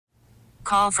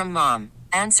call from mom.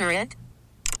 Answer it.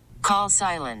 Call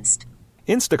silenced.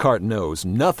 Instacart knows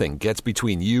nothing gets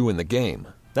between you and the game.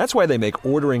 That's why they make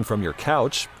ordering from your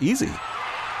couch easy.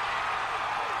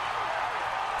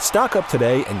 Stock up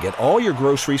today and get all your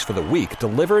groceries for the week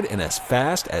delivered in as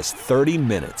fast as 30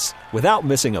 minutes without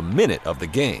missing a minute of the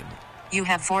game. You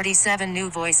have 47 new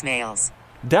voicemails.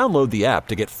 Download the app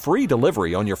to get free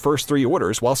delivery on your first 3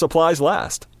 orders while supplies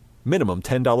last. Minimum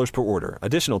 $10 per order.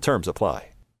 Additional terms apply.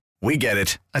 We get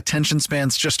it. Attention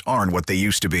spans just aren't what they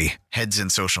used to be. Heads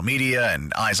in social media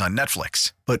and eyes on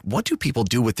Netflix. But what do people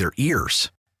do with their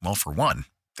ears? Well, for one,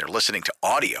 they're listening to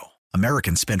audio.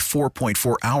 Americans spend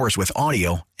 4.4 hours with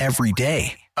audio every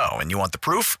day. Oh, and you want the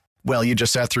proof? Well, you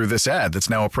just sat through this ad that's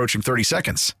now approaching 30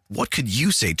 seconds. What could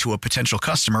you say to a potential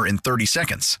customer in 30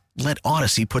 seconds? Let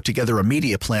Odyssey put together a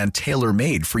media plan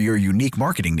tailor-made for your unique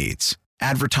marketing needs.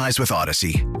 Advertise with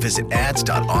Odyssey. Visit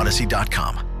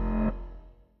ads.odyssey.com.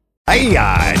 Hey,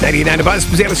 99 to Buzz,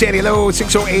 Spaziano, Sandy, hello,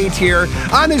 6:08 here.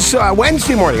 On this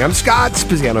Wednesday morning, I'm Scott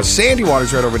Spaziano, Sandy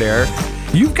Waters right over there.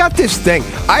 You've got this thing.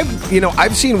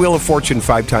 I've seen Wheel of Fortune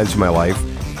 5 times in my life,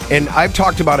 and I've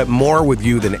talked about it more with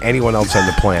you than anyone else on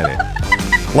the planet.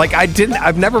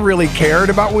 I've never really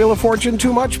cared about Wheel of Fortune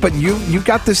too much, but you've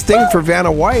got this thing for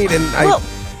Vanna White, and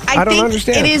I don't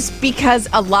understand. It is because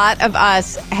a lot of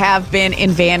us have been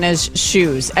in Vanna's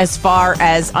shoes as far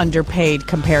as underpaid,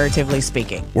 comparatively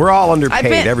speaking. We're all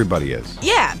underpaid. Everybody is.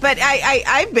 Yeah, but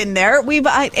I've been there.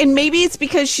 And maybe it's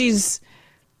because she's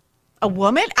a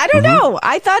woman. I don't know.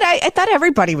 I thought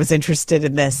everybody was interested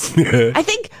in this. I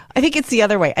think it's the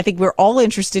other way. I think we're all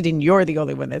interested in you're the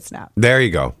only one that's not. There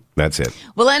you go. That's it.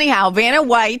 Well, anyhow, Vanna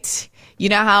White. You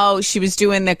know how she was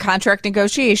doing the contract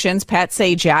negotiations? Pat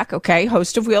Sajak, okay,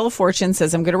 host of Wheel of Fortune,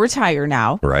 says, I'm going to retire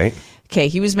now. Right. Okay,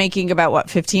 he was making about,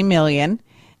 $15 million.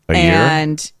 A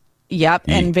year? Yep,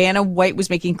 and Vanna White was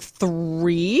making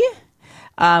 3.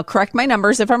 Correct my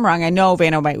numbers if I'm wrong. I know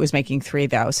Vanna White was making 3,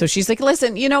 though. So she's like,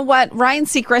 listen, you know what? Ryan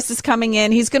Seacrest is coming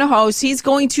in. He's going to host. He's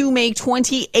going to make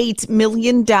 $28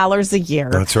 million a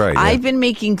year. That's right. Yeah. I've been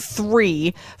making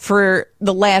 3 for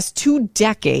the last 2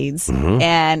 decades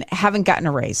and haven't gotten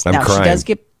a raise. I'm crying. She does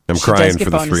get I'm crying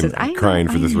for bonuses. the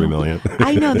 $3 million.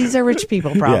 I know. These are rich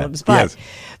people problems. But yes.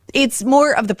 It's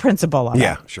more of the principle of it.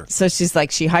 Yeah, sure. So she's like,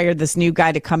 she hired this new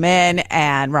guy to come in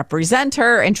and represent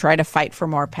her and try to fight for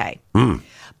more pay.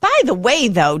 By the way,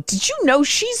 though, did you know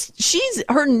she's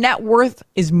her net worth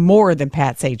is more than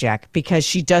Pat Sajak because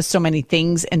she does so many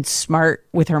things and smart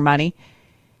with her money.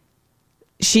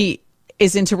 She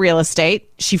is into real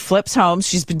estate. She flips homes.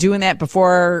 She's been doing that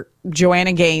before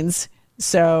Joanna Gaines.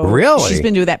 So really? She's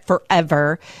been doing that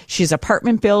forever. She's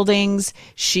apartment buildings.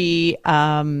 She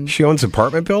owns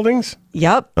apartment buildings?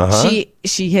 Yep.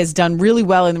 She has done really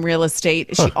well in real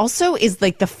estate. She also is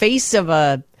like the face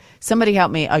of somebody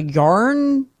help me, a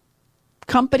yarn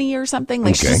company or something.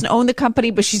 Like she doesn't own the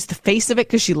company, but she's the face of it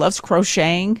because she loves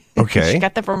crocheting. Okay. She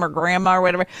got that from her grandma or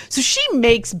whatever. So she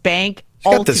makes bank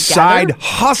She's got the side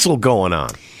hustle going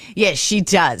on. Yes, she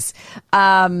does.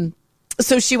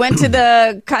 So she went to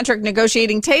the contract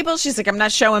negotiating table. She's like, I'm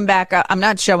not showing up.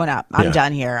 I'm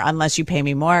done here unless you pay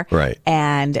me more. Right.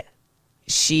 And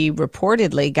she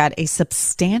reportedly got a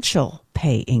substantial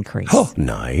pay increase. Oh,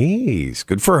 nice.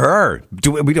 Good for her.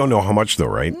 We don't know how much, though,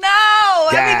 right? No.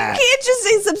 I mean, you can't just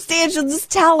say substantial.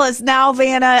 Just tell us now,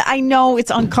 Vanna. I know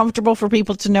it's uncomfortable for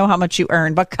people to know how much you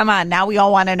earn, but come on. Now we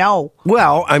all want to know.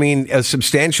 Well, I mean, a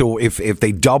substantial, if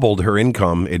they doubled her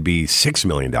income, it'd be $6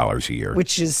 million a year.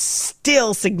 Which is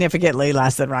still significantly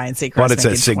less than Ryan Seacrest. But it's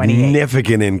a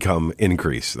significant income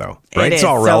increase, though. Right? It's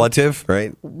all relative,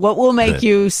 right? What will make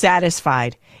you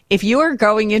satisfied? If you are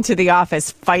going into the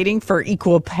office fighting for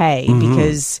equal pay,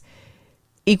 because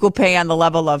equal pay on the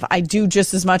level of I do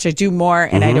just as much, I do more,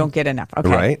 and I don't get enough. Okay.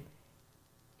 Right.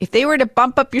 If they were to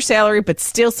bump up your salary, but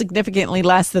still significantly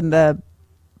less than the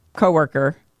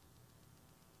coworker,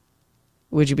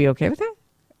 would you be okay with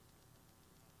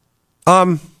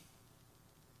that?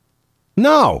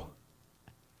 No.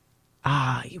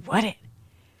 You wouldn't.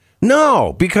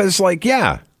 No, because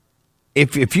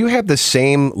if you have the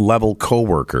same level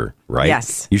coworker, right?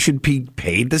 Yes. You should be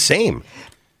paid the same.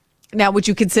 Now, would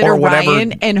you consider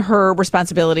Ryan and her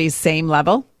responsibilities same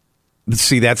level?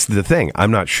 See, that's the thing.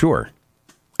 I'm not sure.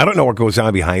 I don't know what goes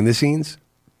on behind the scenes.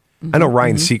 I know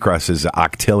Ryan Seacrest is an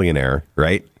octillionaire,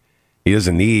 right? He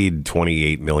doesn't need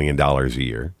 $28 million a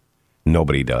year.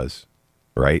 Nobody does,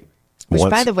 right? Which,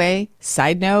 by the way,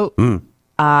 side note,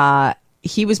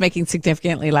 he was making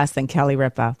significantly less than Kelly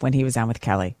Ripa when he was on with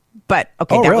Kelly. But, that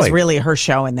was really her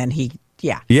show, and then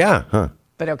Yeah. Yeah, huh.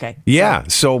 But okay. Yeah,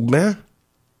 so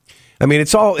I mean,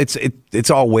 it's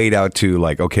all weighed out to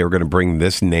like, okay, we're going to bring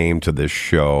this name to this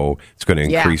show. It's going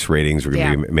to increase ratings. We're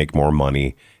going to make more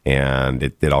money, and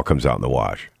it all comes out in the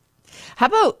wash. How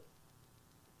about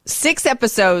 6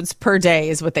 episodes per day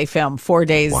is what they film, 4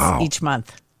 days each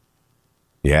month.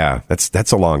 Yeah,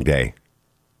 that's a long day.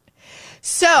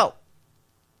 So,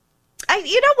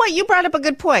 you know what? You brought up a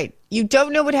good point. You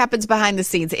don't know what happens behind the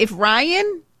scenes.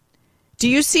 Do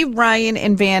you see Ryan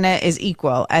and Vanna as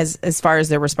equal as far as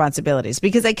their responsibilities?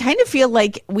 Because I kind of feel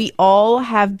like we all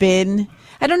have been,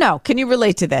 I don't know, can you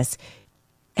relate to this?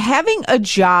 Having a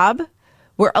job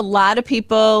where a lot of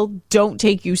people don't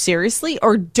take you seriously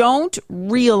or don't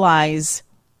realize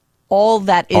all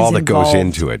that is all that involved. Goes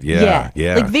into it. Yeah.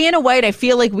 Like Vanna White, I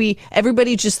feel like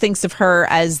everybody just thinks of her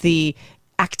as the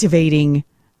activating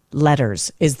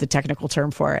letters is the technical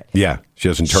term for it. Yeah, she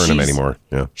doesn't turn them anymore.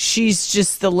 Yeah, she's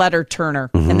just the letter turner,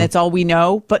 and that's all we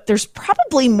know. But there's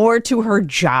probably more to her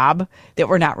job that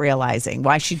we're not realizing.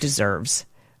 Why she deserves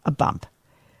a bump.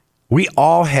 We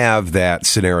all have that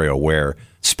scenario where,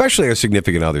 especially our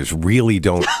significant others, really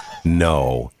don't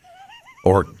know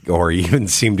or even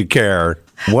seem to care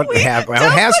what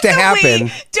has to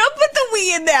happen. Don't put the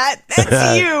we in that.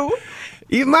 That's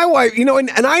you. My wife,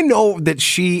 and I know that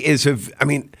she is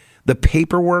the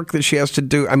paperwork that she has to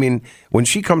do. I mean, when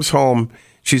she comes home,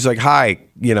 she's like, hi,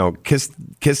 kiss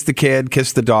the kid,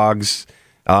 kiss the dogs,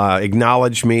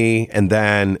 acknowledge me, and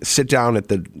then sit down at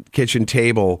the kitchen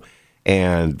table,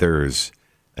 and there's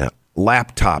a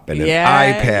laptop and an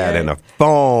iPad and a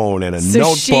phone and a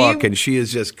notebook, and she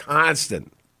is just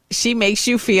constant. She makes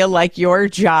you feel like your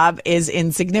job is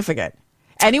insignificant.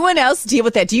 Anyone else deal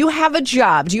with that? Do you have a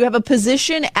job? Do you have a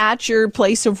position at your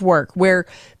place of work where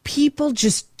people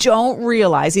just don't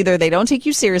realize, either they don't take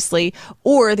you seriously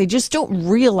or they just don't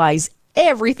realize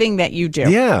everything that you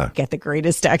do? Yeah. Get the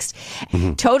greatest text.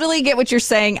 Totally get what you're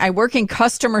saying. I work in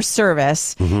customer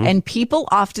service, and people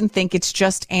often think it's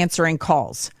just answering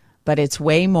calls. But it's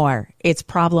way more. It's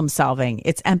problem solving.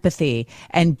 It's empathy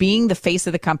and being the face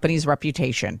of the company's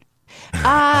reputation.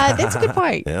 That's a good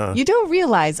point. Yeah. You don't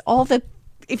realize all the...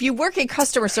 If you work in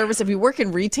customer service, if you work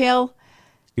in retail...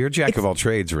 You're a jack of all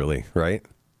trades, really, right?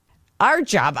 Our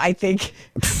job, I think...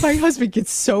 My husband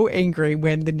gets so angry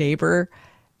when the neighbor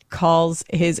calls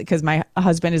because my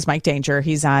husband is Mike Danger.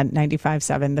 He's on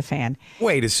 95.7 The Fan.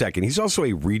 Wait a second. He's also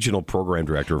a regional program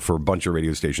director for a bunch of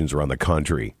radio stations around the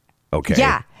country. Okay.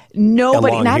 Yeah.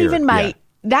 Nobody, Along not here, even I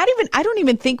don't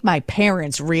even think my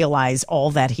parents realize all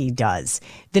that he does.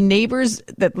 The neighbors,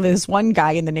 this one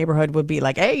guy in the neighborhood would be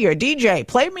like, hey, you're a DJ,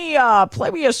 play me a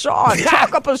song,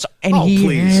 talk up a song. And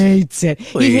he hates it.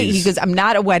 He goes, I'm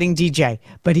not a wedding DJ,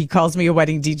 but he calls me a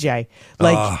wedding DJ.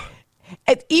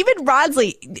 Even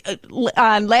Ronsley,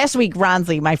 last week,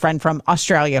 Ronsley, my friend from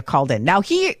Australia, called in. Now,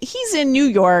 he's in New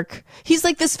York. He's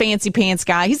like this fancy pants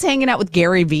guy. He's hanging out with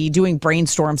Gary Vee, doing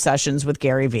brainstorm sessions with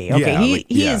Gary Vee. Okay,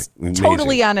 he is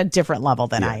totally on a different level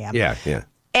than I am. Yeah.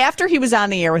 After he was on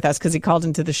the air with us, because he called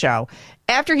into the show,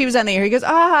 after he was on the air, he goes,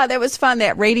 that was fun,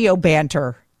 that radio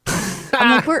banter.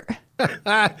 I'm like,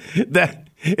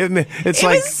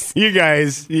 you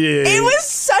guys. Yeah. It was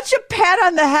such a pat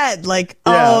on the head, like,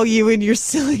 you and your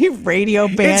silly radio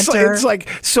banter. It's like,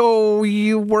 so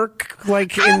you work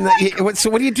like in the. So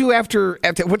what do you do after?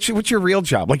 What's your real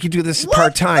job? Like you do this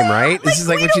part time, right? This is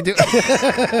like what you do.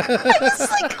 I was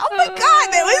like, oh my god,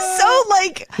 that was so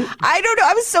like, I don't know.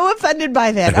 I was so offended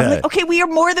by that. I'm like, okay, we are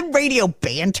more than radio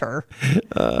banter.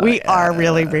 We are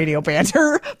really radio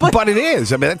banter, but it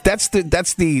is. I mean, that's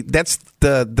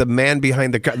the man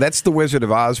behind that's the Wizard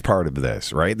of Oz part of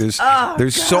this, right? There's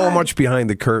so much behind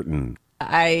the curtain.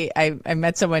 I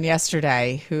met someone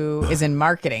yesterday who is in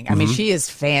marketing. I mean, she is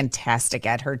fantastic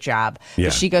at her job. Yeah.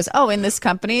 But she goes, in this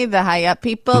company, the high up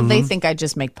people, they think I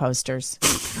just make posters.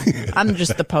 I'm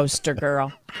just the poster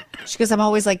girl. She goes, I'm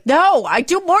always like, no, I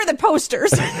do more than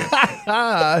posters.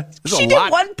 She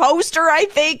did one poster, I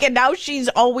think, and now she's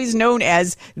always known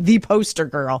as the poster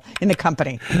girl in the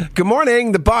company. Good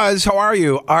morning, The Buzz. How are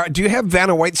you? Do you have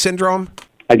Vanna White syndrome?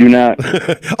 I do not.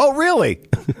 Oh, really?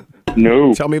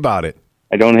 No. Tell me about it.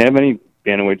 I don't have any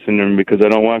Vanna White syndrome because I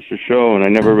don't watch the show, and I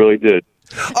never really did.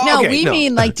 No, we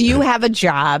mean, like, do you have a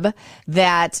job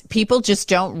that people just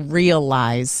don't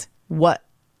realize what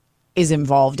is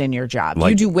involved in your job?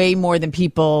 You do way more than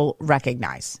people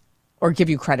recognize or give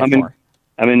you credit for.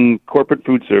 I'm in corporate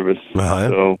food service,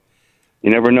 so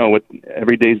you never know.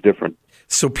 Every day's different.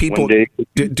 So people,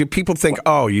 do people think,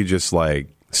 you just like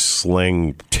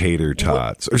sling tater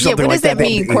tots or something like that? What does that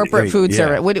mean, corporate food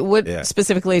service? What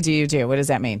specifically do you do? What does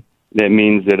that mean? That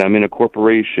means that I'm in a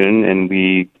corporation and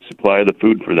we supply the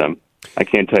food for them. I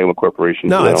can't tell you what corporation.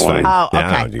 No, that's fine. Oh, okay,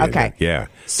 Yeah, no, okay. Yeah.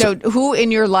 So who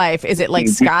in your life, is it like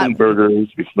We Scott? sling burgers.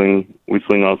 We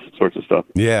sling all sorts of stuff.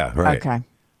 Yeah, right. Okay.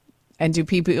 And do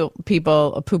people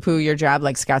poo-poo your job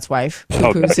like Scott's wife Okay.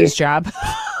 poo-poos his job?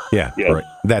 Yeah, Yeah. right.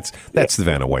 That's the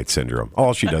Vanna White syndrome.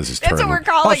 All she does is turn. That's what we're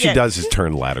calling all she it. does is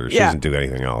turn ladders. She Yeah. doesn't do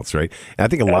anything else, right? And I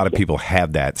think a lot of people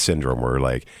have that syndrome where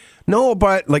like, no,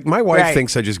 but like my wife Right.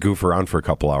 thinks I just goof around for a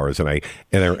couple hours and I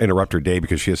interrupt her day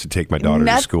because she has to take my daughter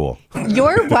to school.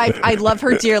 Your wife, I love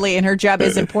her dearly, and her job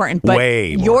is important. But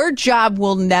Way more. your job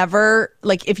will never,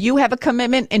 like, if you have a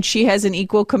commitment and she has an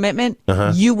equal commitment,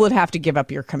 you would have to give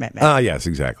up your commitment. Yes,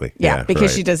 exactly. Yeah, because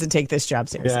right. she doesn't take this job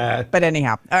seriously. Yeah. But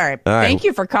anyhow, all right. All right. Thank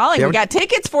you for calling. Yeah, we got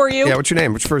tickets for you. Yeah, what's your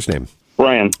name? What's your first name?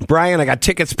 Brian, I got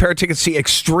tickets, pair of tickets to see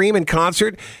Extreme in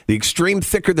concert, the Extreme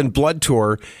Thicker Than Blood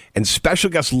Tour, and special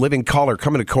guest living caller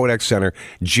coming to Kodak Center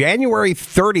January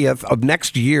 30th of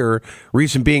next year.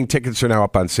 Reason being, tickets are now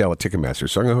up on sale at Ticketmaster.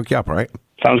 So I'm going to hook you up, all right?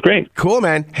 sounds great. Cool,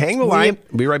 man. Hang the line.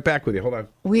 Be right back with you. Hold on.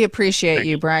 We appreciate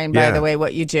you, Brian, by Yeah. the way,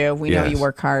 what you do. We know Yes. you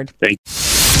work hard. The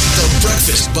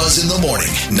Breakfast Buzz in the morning.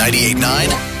 98.9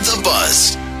 The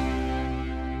Buzz.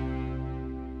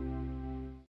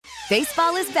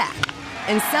 Baseball is back,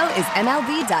 and so is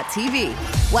MLB.tv.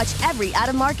 Watch every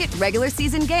out-of-market regular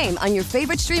season game on your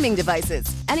favorite streaming devices,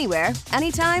 anywhere,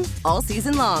 anytime, all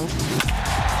season long.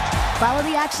 Follow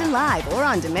the action live or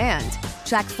on demand.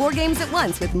 Track 4 games at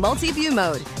once with multi-view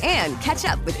mode and catch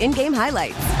up with in-game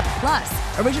highlights.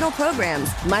 Plus, original programs,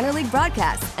 minor league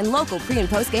broadcasts, and local pre- and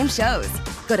post-game shows.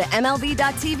 Go to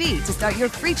MLB.tv to start your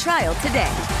free trial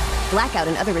today. Blackout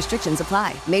and other restrictions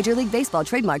apply. Major League Baseball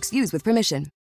trademarks used with permission.